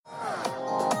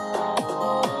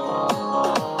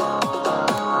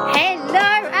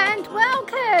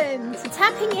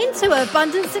Tapping into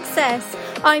Abundant Success.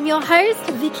 I'm your host,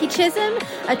 Vicky Chisholm,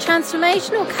 a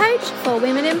transformational coach for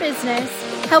women in business,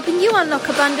 helping you unlock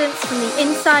abundance from the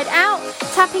inside out,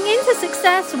 tapping into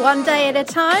success one day at a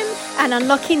time, and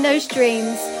unlocking those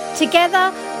dreams.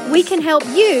 Together, we can help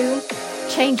you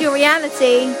change your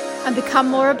reality and become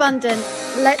more abundant.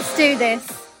 Let's do this.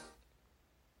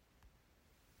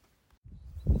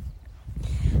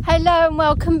 Hello and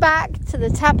welcome back to the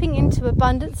Tapping into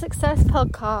Abundant Success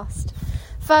podcast.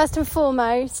 First and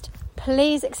foremost,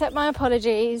 please accept my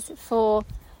apologies for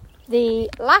the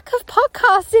lack of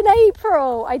podcasts in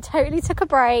April. I totally took a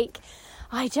break.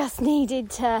 I just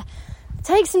needed to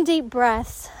take some deep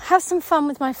breaths, have some fun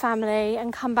with my family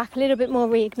and come back a little bit more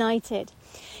reignited.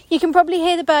 You can probably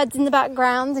hear the birds in the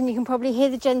background and you can probably hear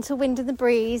the gentle wind and the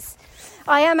breeze.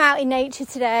 I am out in nature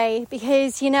today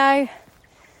because,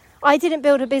 I didn't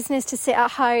build a business to sit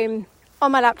at home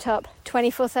on my laptop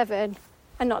 24/7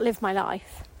 and not live my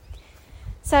life.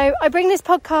 So I bring this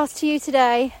podcast to you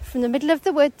today from the middle of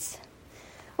the woods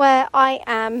where I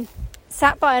am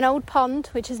sat by an old pond,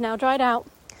 which is now dried out,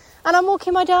 and I'm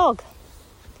walking my dog.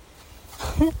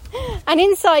 And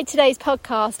inside today's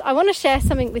podcast, I want to share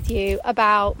something with you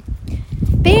about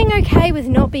being okay with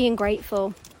not being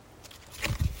grateful.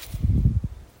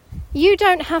 You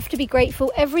don't have to be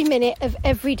grateful every minute of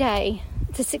every day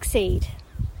to succeed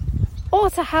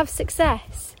or to have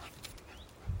success.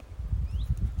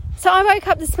 So I woke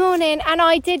up this morning and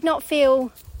I did not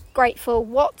feel grateful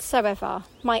whatsoever.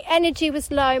 My energy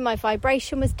was low, my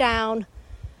vibration was down,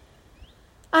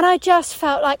 and I just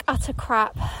felt like utter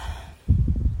crap.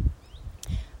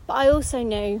 But I also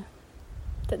knew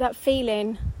that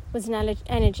feeling was an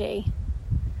energy.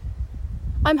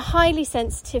 I'm highly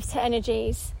sensitive to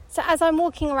energies. So as I'm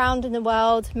walking around in the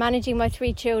world, managing my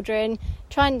 3 children,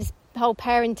 trying this whole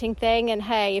parenting thing, and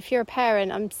hey, if you're a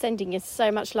parent, I'm sending you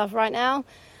so much love right now.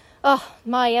 Oh,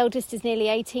 my eldest is nearly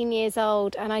 18 years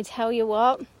old, and I tell you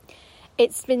what,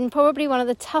 it's been probably one of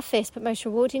the toughest but most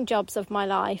rewarding jobs of my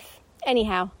life.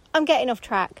 Anyhow, I'm getting off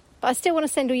track, but I still want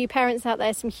to send all you parents out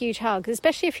there some huge hugs,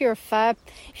 especially if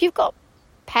if you've got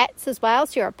pets as well,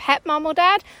 so you're a pet mum or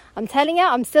dad, I'm telling you,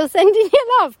 I'm still sending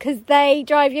you love because they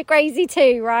drive you crazy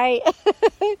too, right?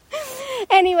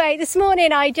 Anyway, this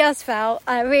morning I just felt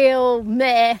a real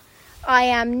meh. I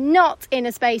am not in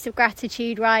a space of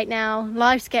gratitude right now.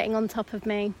 Life's getting on top of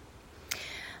me.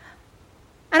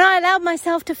 And I allowed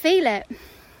myself to feel it.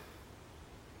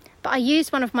 But I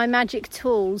used one of my magic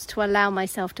tools to allow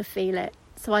myself to feel it,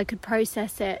 so I could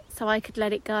process it, so I could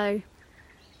let it go.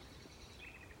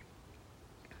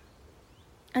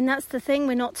 And that's the thing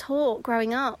we're not taught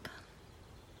growing up.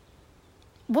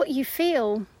 What you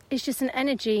feel is just an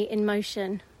energy in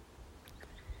motion.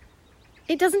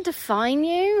 It doesn't define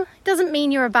you. It doesn't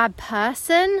mean you're a bad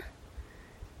person.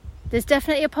 There's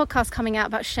definitely a podcast coming out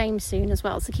about shame soon as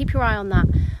well, so keep your eye on that.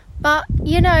 But,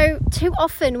 too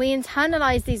often we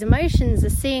internalize these emotions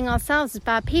as seeing ourselves as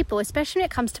bad people, especially when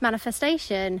it comes to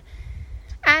manifestation.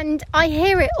 And I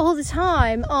hear it all the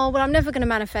time. Oh, well, I'm never going to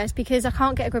manifest because I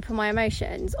can't get a grip on my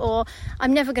emotions. Or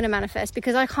I'm never going to manifest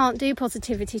because I can't do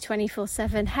positivity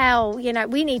 24/7. Hell,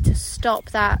 we need to stop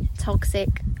that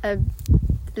toxic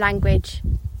language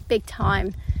big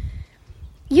time.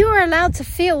 You are allowed to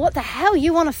feel what the hell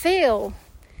you want to feel.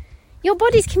 Your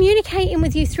body's communicating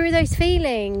with you through those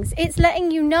feelings. It's letting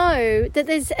you know that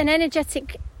there's an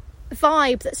energetic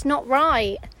vibe that's not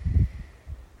right.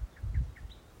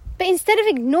 But instead of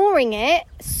ignoring it,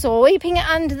 sweeping it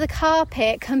under the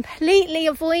carpet, completely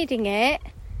avoiding it,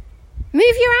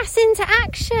 move your ass into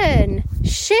action.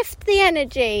 Shift the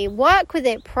energy, work with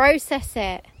it, process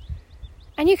it.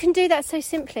 And you can do that so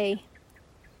simply.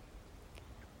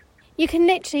 You can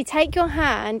literally take your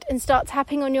hand and start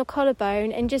tapping on your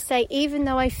collarbone and just say, even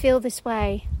though I feel this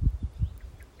way,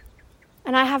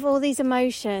 and I have all these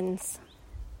emotions,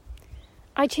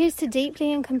 I choose to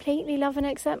deeply and completely love and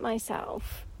accept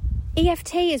myself.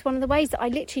 EFT is one of the ways that I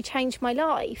literally changed my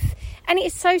life. And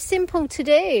it's so simple to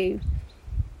do.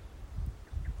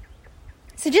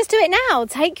 So just do it now.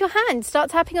 Take your hand,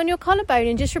 start tapping on your collarbone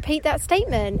and just repeat that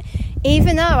statement.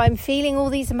 Even though I'm feeling all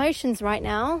these emotions right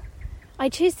now, I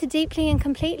choose to deeply and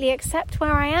completely accept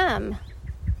where I am.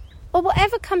 Or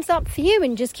whatever comes up for you,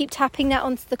 and just keep tapping that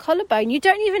onto the collarbone. You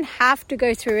don't even have to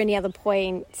go through any other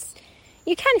points.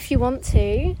 You can if you want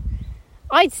to.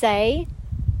 I'd say,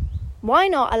 why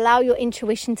not allow your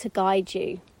intuition to guide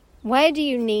you? Where do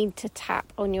you need to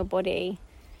tap on your body?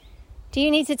 Do you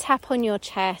need to tap on your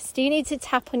chest? Do you need to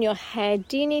tap on your head?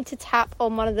 Do you need to tap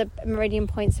on one of the meridian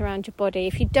points around your body?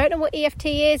 If you don't know what EFT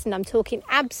is, and I'm talking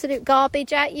absolute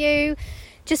garbage at you,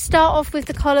 just start off with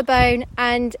the collarbone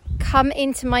and come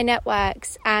into my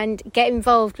networks and get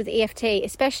involved with EFT,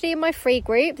 especially in my free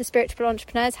group, the Spiritual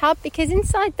Entrepreneurs Hub, because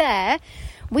inside there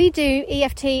we do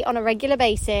EFT on a regular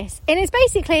basis, and it's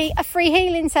basically a free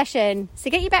healing session, so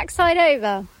get your backside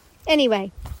over.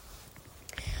 Anyway,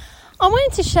 I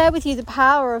wanted to share with you the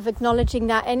power of acknowledging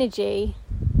that energy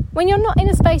when you're not in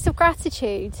a space of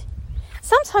gratitude.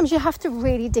 Sometimes you have to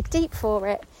really dig deep for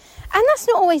it, and that's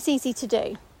not always easy to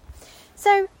do.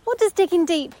 So what does digging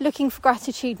deep, looking for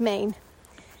gratitude mean?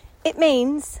 It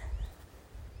means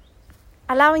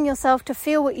allowing yourself to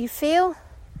feel what you feel,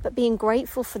 but being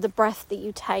grateful for the breath that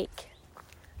you take.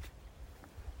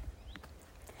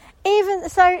 Even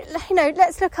so,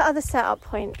 let's look at other setup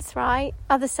points, right?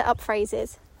 Other setup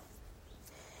phrases.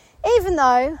 Even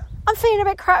though I'm feeling a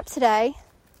bit crap today,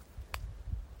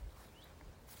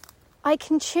 I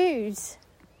can choose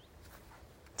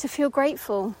to feel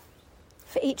grateful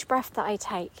for each breath that I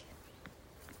take.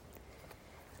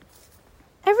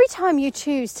 Every time you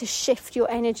choose to shift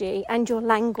your energy and your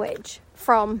language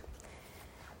from,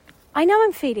 I know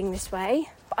I'm feeling this way,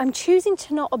 but I'm choosing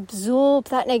to not absorb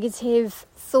that negative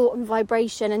thought and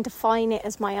vibration and define it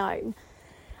as my own.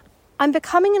 I'm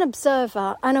becoming an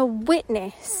observer and a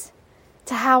witness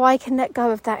to how I can let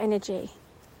go of that energy.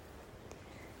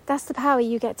 That's the power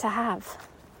you get to have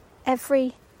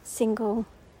every single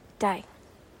day.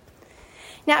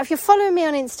 Now, if you're following me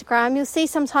on Instagram, you'll see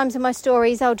sometimes in my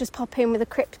stories, I'll just pop in with a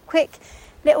quick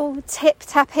little tip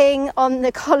tapping on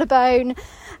the collarbone.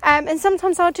 And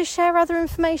sometimes I'll just share other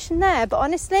information there. But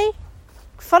honestly,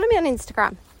 follow me on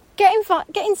Instagram. Get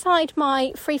inside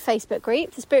my free Facebook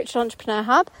group, the Spiritual Entrepreneur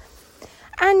Hub,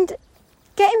 and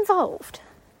get involved.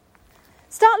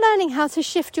 Start learning how to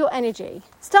shift your energy.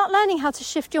 Start learning how to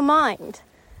shift your mind.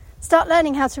 Start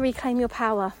learning how to reclaim your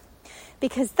power.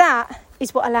 Because that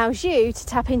is what allows you to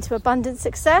tap into abundant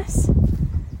success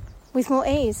with more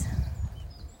ease.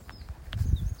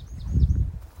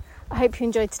 I hope you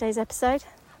enjoyed today's episode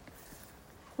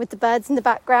with the birds in the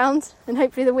background, and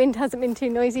hopefully the wind hasn't been too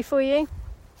noisy for you.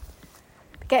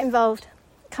 But get involved.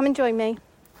 Come and join me,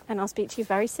 and I'll speak to you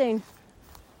very soon.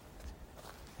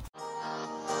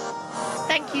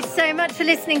 Thank you so much for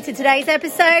listening to today's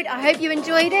episode. I hope you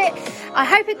enjoyed it. I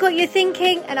hope it got you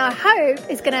thinking, and I hope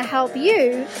it's going to help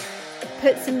you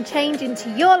put some change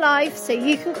into your life so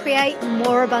you can create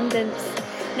more abundance.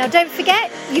 Now, don't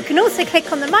forget, you can also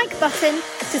click on the mic button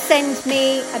to send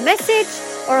me a message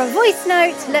or a voice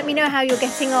note to let me know how you're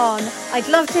getting on. I'd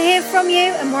love to hear from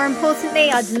you, and more importantly,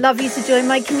 I'd love you to join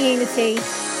my community.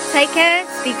 Take care.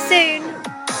 Speak soon.